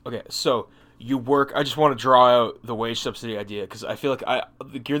Okay, so you work. I just want to draw out the wage subsidy idea because I feel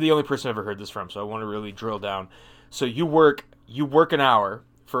like you're the only person I've ever heard this from. So I want to really drill down. So you work an hour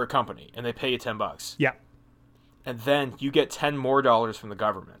for a company and they pay you $10, Yeah. and then you get $10 more from the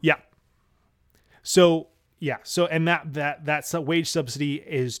government. Yeah. So yeah. So and that's a wage subsidy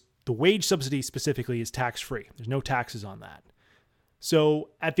is the wage subsidy specifically is tax free. There's no taxes on that. So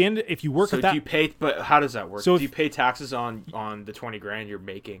at the end, if you work So at that, do you pay? But how does that work? So Do you pay taxes on the 20 grand you're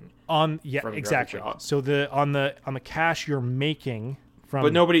making? from exactly. exactly. So on the cash you're making from,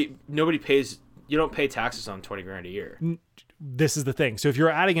 But nobody pays. You don't pay taxes on 20 grand a year. this is the thing. So if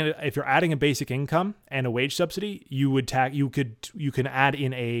you're adding a basic income and a wage subsidy, you can add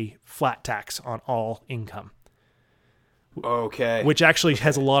in a flat tax on all income. Okay. Which actually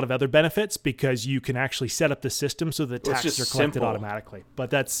has a lot of other benefits because you can actually set up the system so that Well, it's taxes are just collected simple. automatically. But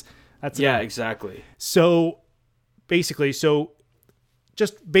that's yeah, another. exactly. So basically,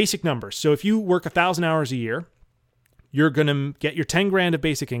 just basic numbers. So if you work 1,000 hours a year, you're going to get your 10 grand of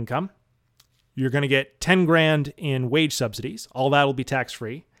basic income. You're going to get 10 grand in wage subsidies. All that will be tax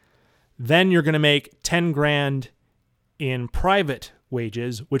free. Then you're going to make 10 grand in private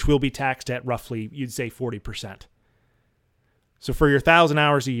wages, which will be taxed at roughly, you'd say 40%. So for your 1,000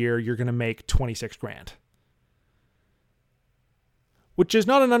 hours a year, you're going to make 26 grand, which is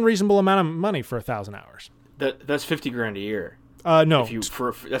not an unreasonable amount of money for 1,000 hours. That's 50 grand a year. No.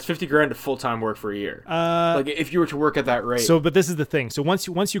 That's 50 grand to full-time work for a year. Like if you were to work at that rate. So, but this is the thing. So once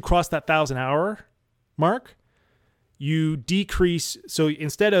you cross that 1,000 hour mark, you decrease. So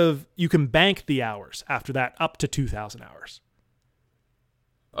instead of, you can bank the hours after that up to 2,000 hours.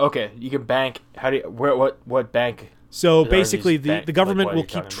 Okay, you can bank. What bank? So Are basically, these the government what are will you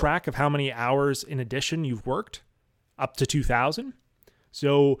keep talking track of how many hours in addition you've worked, up to 2,000.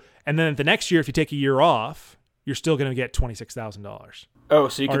 So, and then the next year, if you take a year off, you're still going to get $26,000. Oh,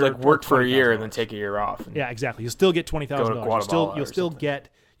 so you could Or work for a year and then $20,000. take a year off. Yeah, exactly. You'll still get $20,000. Guatemala You'll or still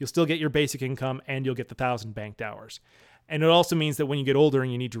something. get your basic income and you'll get the 1,000 banked hours. And it also means that when you get older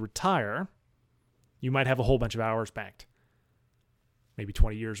and you need to retire, you might have a whole bunch of hours banked, maybe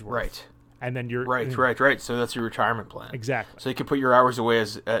 20 years worth. Right. And then you're Right. So that's your retirement plan. Exactly. So you can put your hours away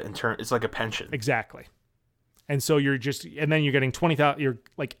as in turn. It's like a pension. Exactly. And so and then you're getting 20,000. You're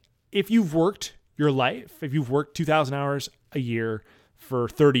like, if you've worked your life, if you've worked 2,000 hours a year for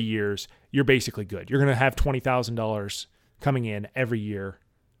 30 years, you're basically good. You're going to have $20,000 coming in every year,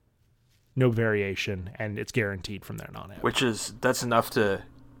 no variation, and it's guaranteed from there on out. That's enough to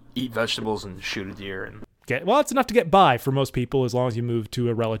eat vegetables and shoot a deer and It's enough to get by for most people as long as you move to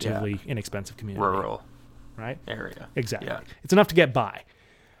a relatively inexpensive community. rural right? area. Exactly. Yeah. It's enough to get by.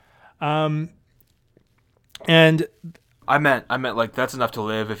 And I meant like that's enough to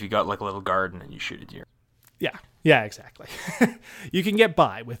live if you got like a little garden and you shoot a deer. yeah, exactly. You can get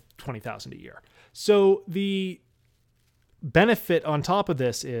by with 20,000 a year. So the benefit on top of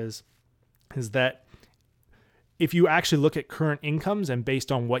this is that if you actually look at current incomes and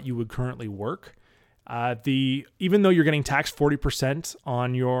based on what you would currently work, even though you're getting taxed 40%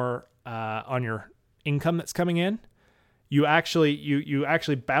 on your income that's coming in, you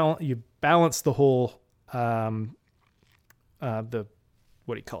balance the whole the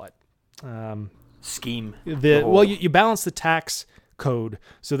what do you call it Scheme. You balance the tax code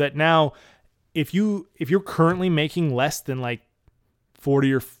so that now if you're currently making less than like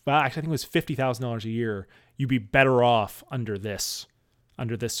 40 or actually I think it was $50,000 a year, you'd be better off under this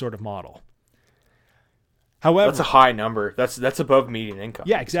sort of model. However, That's a high number. That's above median income.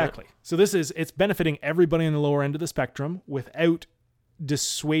 yeah, exactly. So it's benefiting everybody on the lower end of the spectrum without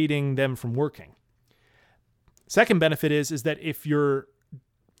dissuading them from working. Second benefit is that if you're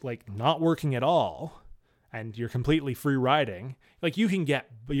like not working at all and you're completely free riding, like you're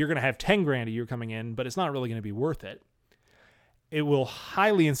going to have 10 grand a year coming in, but it's not really going to be worth it. It will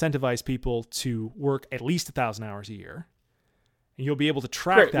highly incentivize people to work at least 1,000 hours a year. And you'll be able to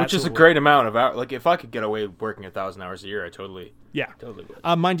track that. Which is a great amount of hours. Like if I could get away working 1,000 hours a year, I totally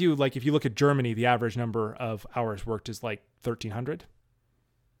would. Mind you, like if you look at Germany, the average number of hours worked is like 1,300.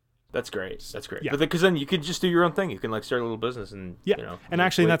 That's great. Yeah. But because then you could just do your own thing. You can like start a little business and And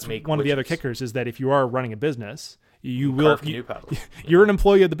actually, that's one of the other kickers is that if you are running a business, you're an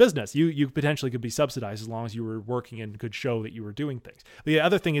employee of the business. You potentially could be subsidized as long as you were working and could show that you were doing things. The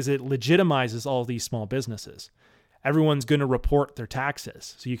other thing is it legitimizes all these small businesses. Everyone's going to report their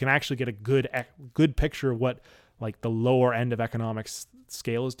taxes, so you can actually get a good picture of what like the lower end of economics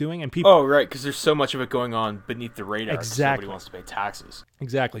scale is doing. And people, oh right, because there's so much of it going on beneath the radar. Exactly. Nobody wants to pay taxes.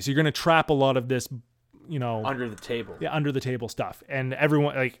 Exactly. So you're going to trap a lot of this, under the table. Yeah, under the table stuff, and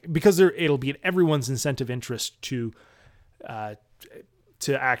everyone because it'll be in everyone's incentive interest to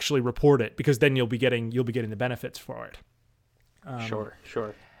to actually report it, because then you'll be getting the benefits for it. Sure.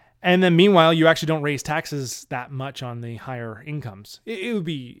 And then meanwhile, you actually don't raise taxes that much on the higher incomes. It would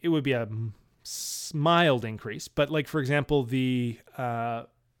be a mild increase, but like, for example, the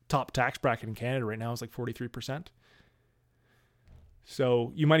top tax bracket in Canada right now is like 43%.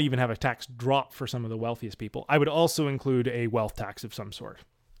 So you might even have a tax drop for some of the wealthiest people. I would also include a wealth tax of some sort.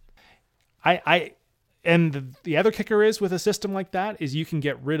 And the other kicker is, with a system like that, is you can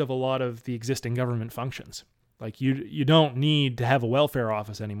get rid of a lot of the existing government functions. Like you don't need to have a welfare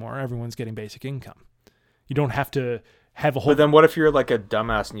office anymore. Everyone's getting basic income. You don't have to have a whole... But then what if you're like a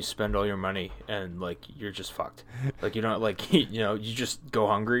dumbass and you spend all your money and like you're just fucked? Like you don't like, you know, you just go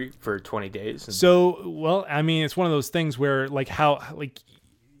hungry for 20 days. And... So, well, I mean, it's one of those things where like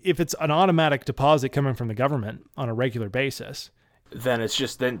if it's an automatic deposit coming from the government on a regular basis, then it's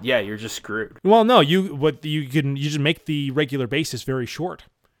just, you're just screwed. Well, no, you just make the regular basis very short.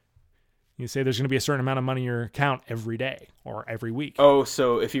 You say there's going to be a certain amount of money in your account every day or every week. Oh,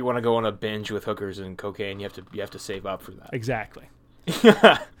 so if you want to go on a binge with hookers and cocaine, you have to save up for that. Exactly.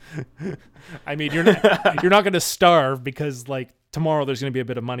 I mean, you're not going to starve because like tomorrow there's going to be a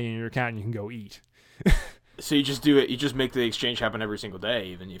bit of money in your account and you can go eat. So you just do it. You just make the exchange happen every single day,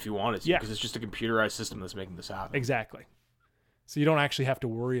 even if you wanted to, Yeah. because it's just a computerized system that's making this happen. Exactly. So you don't actually have to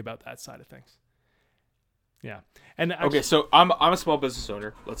worry about that side of things. Yeah. And okay, so I'm a small business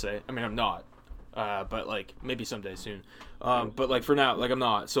owner, let's say. I mean, I'm not, but like maybe someday soon. But like for now, like I'm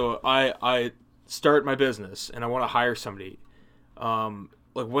not. So I start my business and I want to hire somebody. Why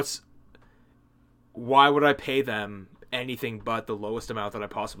would I pay them anything but the lowest amount that I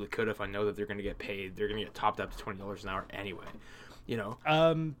possibly could if I know that they're going to get paid? They're going to get topped up to $20 an hour anyway. You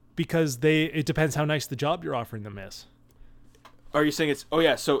know. Because it depends how nice the job you're offering them is. Are you saying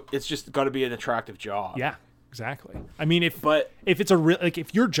so it's just got to be an attractive job? Yeah, exactly. I mean, if it's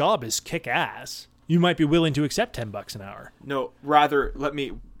if your job is kick ass, you might be willing to accept $10 an hour. No, rather let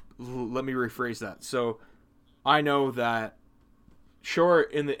me rephrase that. So I know that sure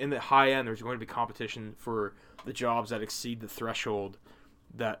in the high end there's going to be competition for the jobs that exceed the threshold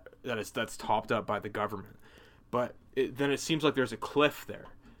that's topped up by the government. But then it seems like there's a cliff there,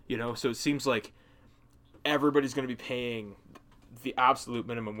 you know? So it seems like everybody's going to be paying the absolute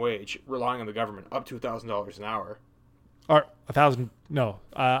minimum wage, relying on the government, up to $1,000 an hour. Or 1,000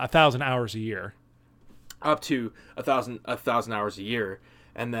 hours a year. Up to 1,000 hours a year.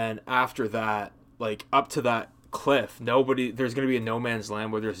 And then after that, like up to that cliff, there's going to be a no man's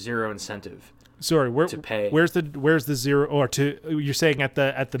land where there's zero incentive. Sorry, to pay. Where's the zero, or you're saying at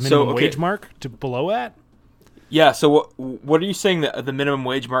the minimum wage mark to below that? Yeah, so what are you saying that the minimum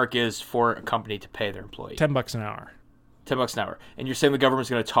wage mark is for a company to pay their employee? $10 an hour. $10 an hour. And you're saying the government's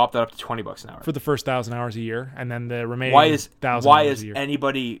going to top that up to $20 an hour. For the first 1,000 hours a year, and then the remaining 1,000 hours a year.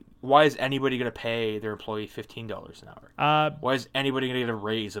 Why is anybody going to pay their employee $15 an hour? Why is anybody going to get a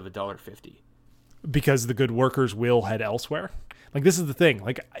raise of $1.50? Because the good workers will head elsewhere. Like, this is the thing.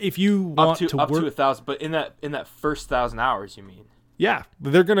 Like, if you want to work... Up to 1,000, but in that first 1,000 hours, you mean? Yeah,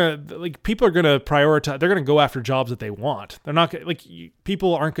 they're gonna people are gonna prioritize. They're gonna go after jobs that they want. They're not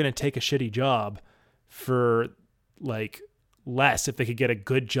people aren't gonna take a shitty job for like less if they could get a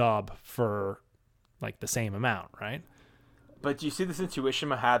good job for like the same amount, right? But do you see this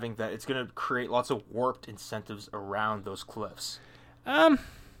intuition I'm having that it's gonna create lots of warped incentives around those cliffs? I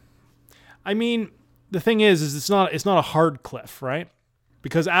mean, the thing is it's not a hard cliff, right?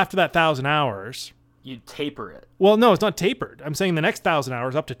 Because after that 1,000 hours. You taper it. Well, no, it's not tapered. I'm saying the next 1,000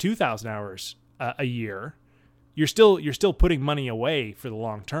 hours, up to 2,000 hours a year, you're still putting money away for the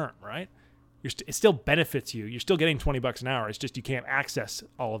long term, right? It still benefits you. You're still getting $20 an hour. It's just you can't access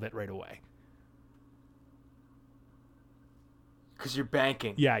all of it right away. Because you're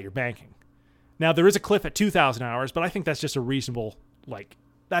banking. Yeah, you're banking. Now there is a cliff at 2,000 hours, but I think that's just a reasonable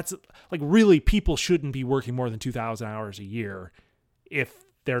really people shouldn't be working more than 2,000 hours a year if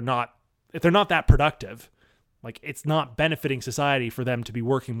they're not that productive. Like, it's not benefiting society for them to be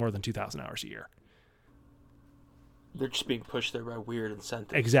working more than 2,000 hours a year. They're just being pushed there by weird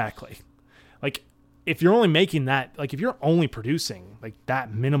incentives. Exactly. Like, if you're only making that, like, if you're only producing like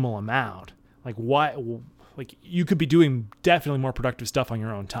that minimal amount, like, why? Like, you could be doing definitely more productive stuff on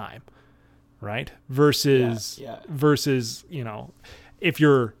your own time, right? Versus, you know, if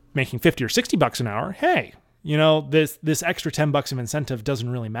you're making $50 or $60 an hour, hey, you know, this extra $10 of incentive doesn't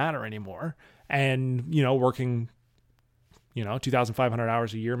really matter anymore. And, you know, working, you know, 2,500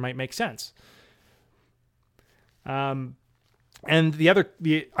 hours a year might make sense. And the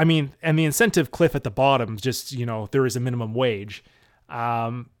incentive cliff at the bottom, just, you know, there is a minimum wage.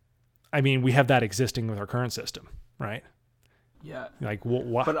 I mean, we have that existing with our current system, right? Yeah. Like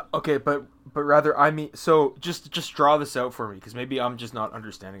what? But okay, but rather, I mean, so just draw this out for me, because maybe I'm just not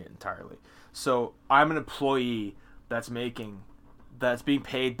understanding it entirely. So I'm an employee that's being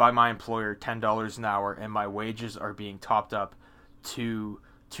paid by my employer $10 an hour, and my wages are being topped up to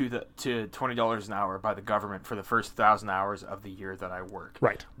 $20 an hour by the government for the first 1,000 hours of the year that I work.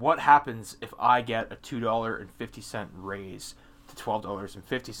 Right. What happens if I get a $2.50 raise to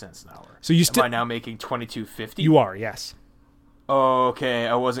 $12.50 an hour? So you am I now making $22.50? You are, yes. Oh, okay.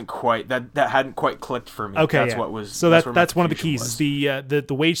 I wasn't quite that hadn't quite clicked for me. Okay, that's yeah. what was. So that's one of the keys. Was. Is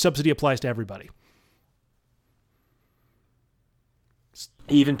the wage subsidy applies to everybody,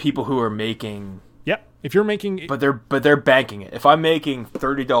 even people who are making. Yep. If you're making, but they're banking it. If I'm making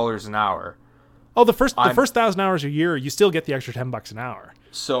 $30 an hour. Oh, the first 1,000 hours a year, you still get the extra $10 an hour.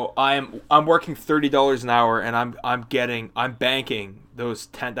 So I'm working $30 an hour, and I'm banking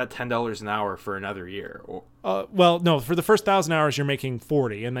that $10 an hour for another year. Well, no, for the first 1,000 hours you're making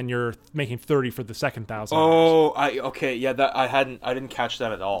 40, and then you're making 30 for the second 1,000 hours. Okay, yeah, that I didn't catch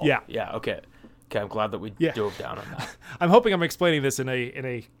that at all. Yeah, okay. I'm glad that we dove down on that. I'm hoping I'm explaining this in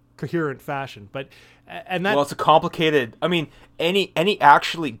a coherent fashion, but well, it's a complicated. I mean, any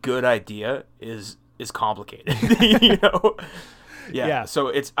actually good idea is complicated, you know. Yeah.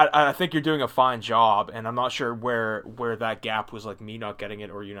 So I think you're doing a fine job, and I'm not sure where that gap was, like me not getting it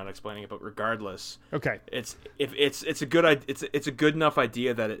or you not explaining it. But regardless, okay, it's a good enough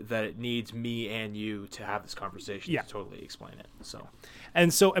idea that it needs me and you to have this conversation to totally explain it.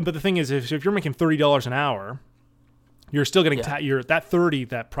 But the thing is, if you're making $30 an hour, you're still getting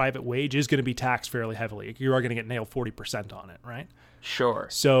that private wage is going to be taxed fairly heavily. You are going to get nailed 40% on it, right? Sure.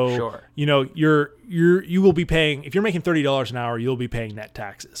 So you know you will be paying, if you're making $30 an hour, you'll be paying net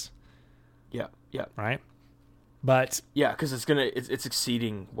taxes. Yeah. Right. But because it's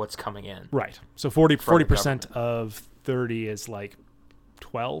exceeding what's coming in. Right. So 40% of 30 is like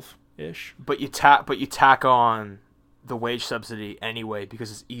 12-ish. But you tack on the wage subsidy anyway, because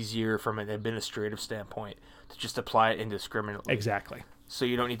it's easier from an administrative standpoint to just apply it indiscriminately. Exactly. So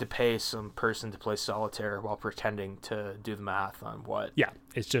you don't need to pay some person to play solitaire while pretending to do the math on what. Yeah,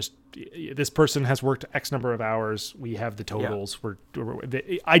 it's just this person has worked X number of hours. We have the totals. Yeah.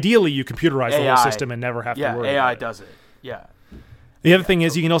 Ideally, you computerize the whole system and never have to worry. Yeah, AI about does it. Yeah. The other thing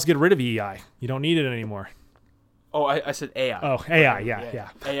is you can also get rid of EI. You don't need it anymore. Oh, I said AI. Oh, AI. Yeah.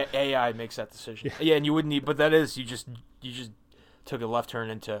 AI makes that decision. Yeah, and you wouldn't need, but that is you just took a left turn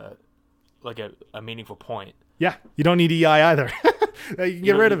into like a meaningful point. Yeah, you don't need EI either. You can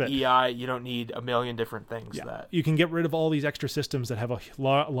get rid of it. EI, you don't need a million different things. Yeah. You can get rid of all these extra systems that have a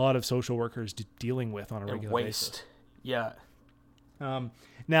lot of social workers dealing with on a regular basis. Yeah.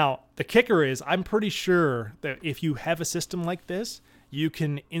 Now, the kicker is, I'm pretty sure that if you have a system like this, you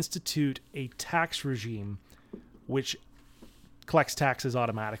can institute a tax regime which collects taxes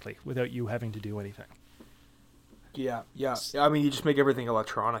automatically without you having to do anything. Yeah. I mean, you just make everything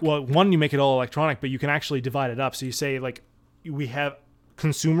electronic. Well, one, you make it all electronic, but you can actually divide it up. So you say, like, we have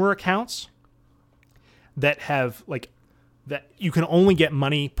consumer accounts that have, like, that you can only get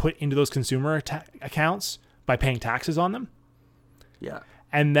money put into those consumer accounts by paying taxes on them. Yeah.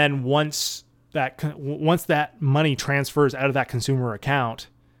 And then once that money transfers out of that consumer account,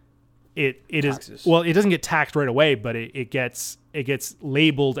 it doesn't get taxed right away, but it gets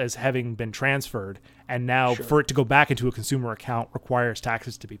labeled as having been transferred, and now for it to go back into a consumer account requires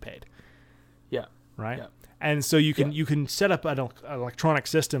taxes to be paid. Yeah. Right. Yeah. And so you can set up an electronic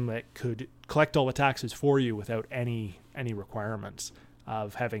system that could collect all the taxes for you without any requirements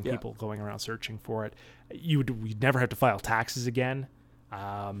of having people going around searching for it. You'd never have to file taxes again.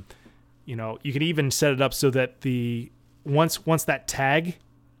 You could even set it up so that once that tag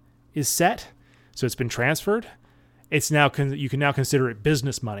is set, so it's been transferred, it's now you can now consider it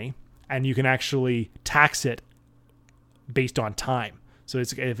business money, and you can actually tax it based on time. So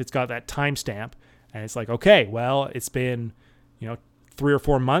if it's got that timestamp, and it's like, okay, well, it's been 3 or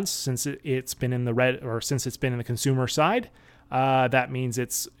 4 months since it's been in the red, or since it's been in the consumer side, that means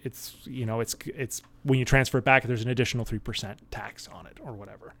it's when you transfer it back, there's an additional 3% tax on it or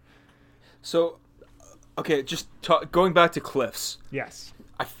whatever. So, okay, just going back to Cliff's. Yes.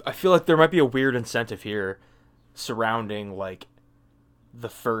 I feel like there might be a weird incentive here surrounding, like, the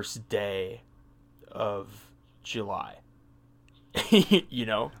first day of July.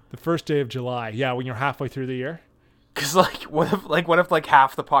 The first day of July. Yeah, when you're halfway through the year. Because, what if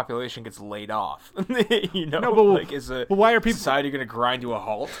half the population gets laid off? But why are people society going to grind to a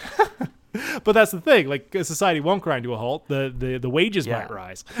halt? But that's the thing. Like, society won't grind to a halt. The wages might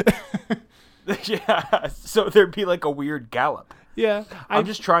rise. Yeah. So there'd be like a weird gallop. Yeah. I'm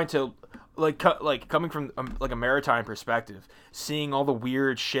just trying to like coming from like a maritime perspective, seeing all the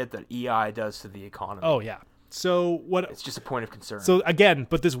weird shit that EI does to the economy. Oh yeah. So what? It's just a point of concern. So again,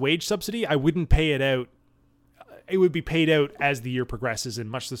 but this wage subsidy, I wouldn't pay it out. It would be paid out as the year progresses in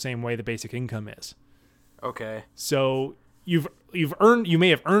much the same way the basic income is. Okay. So you may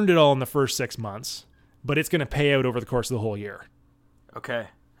have earned it all in the first 6 months, but it's going to pay out over the course of the whole year. Okay.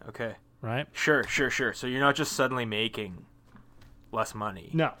 Right? Sure. So you're not just suddenly making less money.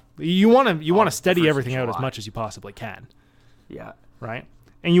 No. You want to steady first everything of out as July. much as you possibly can. Yeah. Right?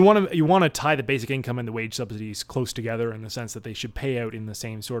 And you want to tie the basic income and the wage subsidies close together in the sense that they should pay out in the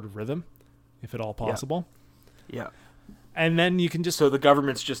same sort of rhythm, if at all possible. Yeah. And then you can just... So the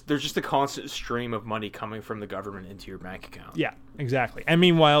government's there's just a constant stream of money coming from the government into your bank account. Yeah, exactly. And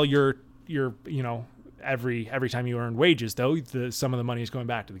meanwhile, you're every time you earn wages, though, some of the money is going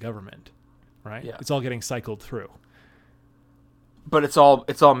back to the government, right? Yeah. It's all getting cycled through. But it's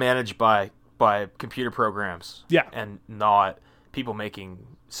all managed by computer programs. Yeah. And not people making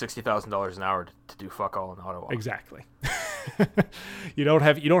 $60,000 an hour to do fuck all in Ottawa. Exactly. You don't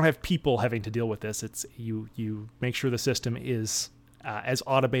have people having to deal with this. It's you make sure the system is as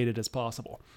automated as possible.